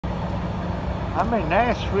I'm in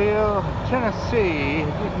Nashville, Tennessee. You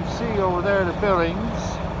can see over there the buildings.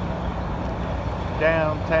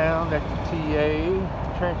 Downtown at the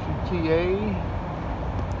TA, Trashy TA.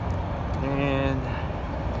 And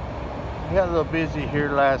we got a little busy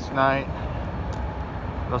here last night.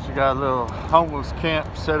 Also got a little homeless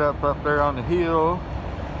camp set up there on the hill.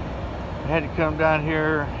 I had to come down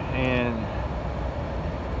here and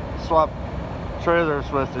swap trailers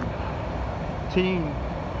with the team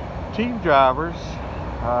drivers.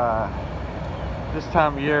 This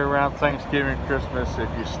time of year around Thanksgiving, Christmas, if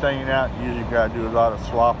you're staying out, you usually got to do a lot of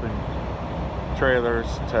swapping trailers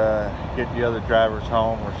to get the other drivers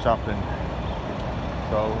home or something.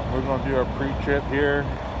 So we're going to do our pre-trip here.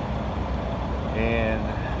 And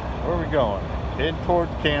where are we going? Heading toward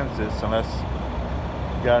Kansas, unless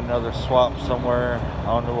we got another swap somewhere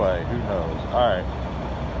on the way. Who knows? Alright.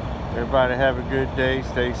 Everybody have a good day.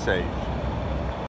 Stay safe.